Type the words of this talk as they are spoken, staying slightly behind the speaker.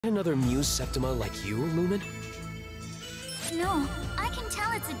Another Muse Septima like you, Lumen? No, I can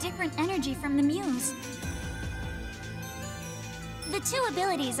tell it's a different energy from the Muse. The two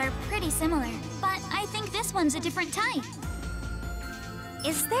abilities are pretty similar, but I think this one's a different type.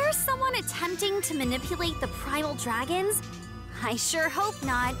 Is there someone attempting to manipulate the primal dragons? I sure hope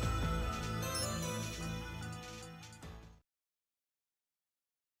not.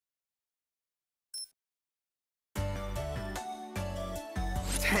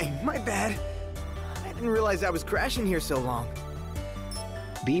 Dang, my bad. I didn't realize I was crashing here so long.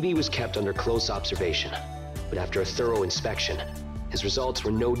 BB was kept under close observation, but after a thorough inspection, his results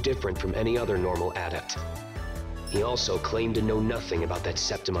were no different from any other normal adept. He also claimed to know nothing about that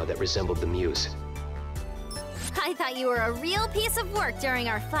Septima that resembled the Muse. I thought you were a real piece of work during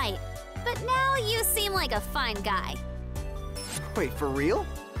our fight, but now you seem like a fine guy. Wait, for real?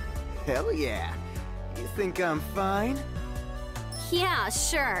 Hell yeah. You think I'm fine? Yeah,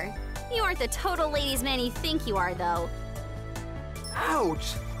 sure. You aren't the total ladies' man you think you are, though.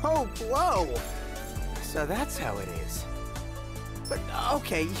 Ouch! Oh, blow! So that's how it is. But,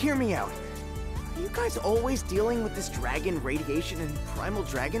 okay, hear me out. Are you guys always dealing with this dragon radiation and primal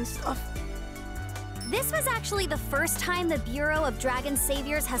dragon stuff? This was actually the first time the Bureau of Dragon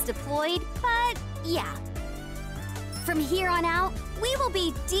Saviors has deployed, but yeah. From here on out, we will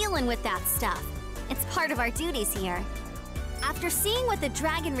be dealing with that stuff. It's part of our duties here. After seeing what the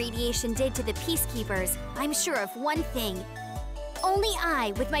dragon radiation did to the Peacekeepers, I'm sure of one thing. Only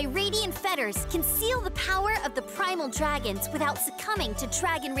I, with my radiant fetters, can seal the power of the primal dragons without succumbing to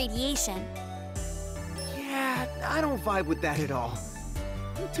dragon radiation. Yeah, I don't vibe with that at all.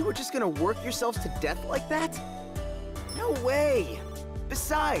 You two are just gonna work yourselves to death like that? No way!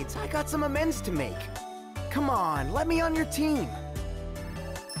 Besides, I got some amends to make. Come on, let me on your team.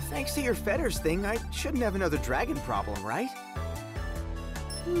 Thanks to your fetters thing, I shouldn't have another dragon problem, right?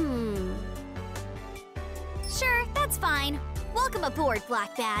 Sure, that's fine. Welcome aboard,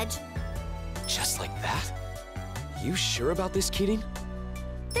 Black Badge. Just like that? You sure about this, Keating?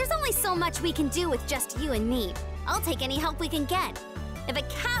 There's only so much we can do with just you and me. I'll take any help we can get. If a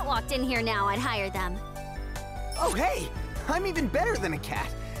cat walked in here now, I'd hire them. Oh hey, I'm even better than a cat.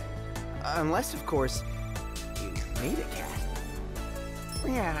 Unless, of course, you need a cat.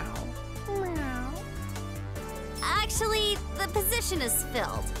 Meow. Meow. Actually, the position is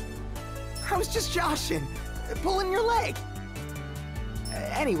filled. I was just joshing, pulling your leg.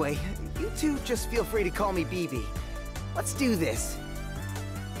 Anyway, you two just feel free to call me BB. Let's do this.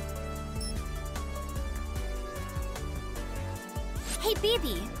 Hey,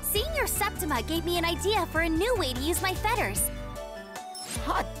 BB, seeing your Septima gave me an idea for a new way to use my fetters.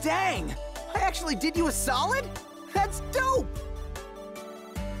 Hot dang! I actually did you a solid? That's dope!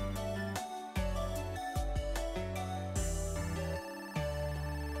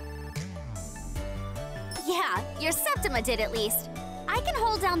 Yeah, your Septima did at least. I can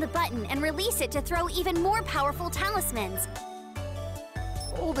hold down the button and release it to throw even more powerful talismans.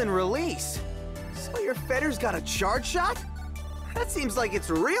 Hold and release? So your fetters got a charge shot? That seems like it's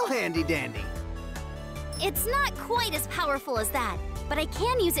real handy-dandy. It's not quite as powerful as that, but I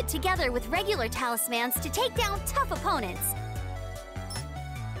can use it together with regular talismans to take down tough opponents.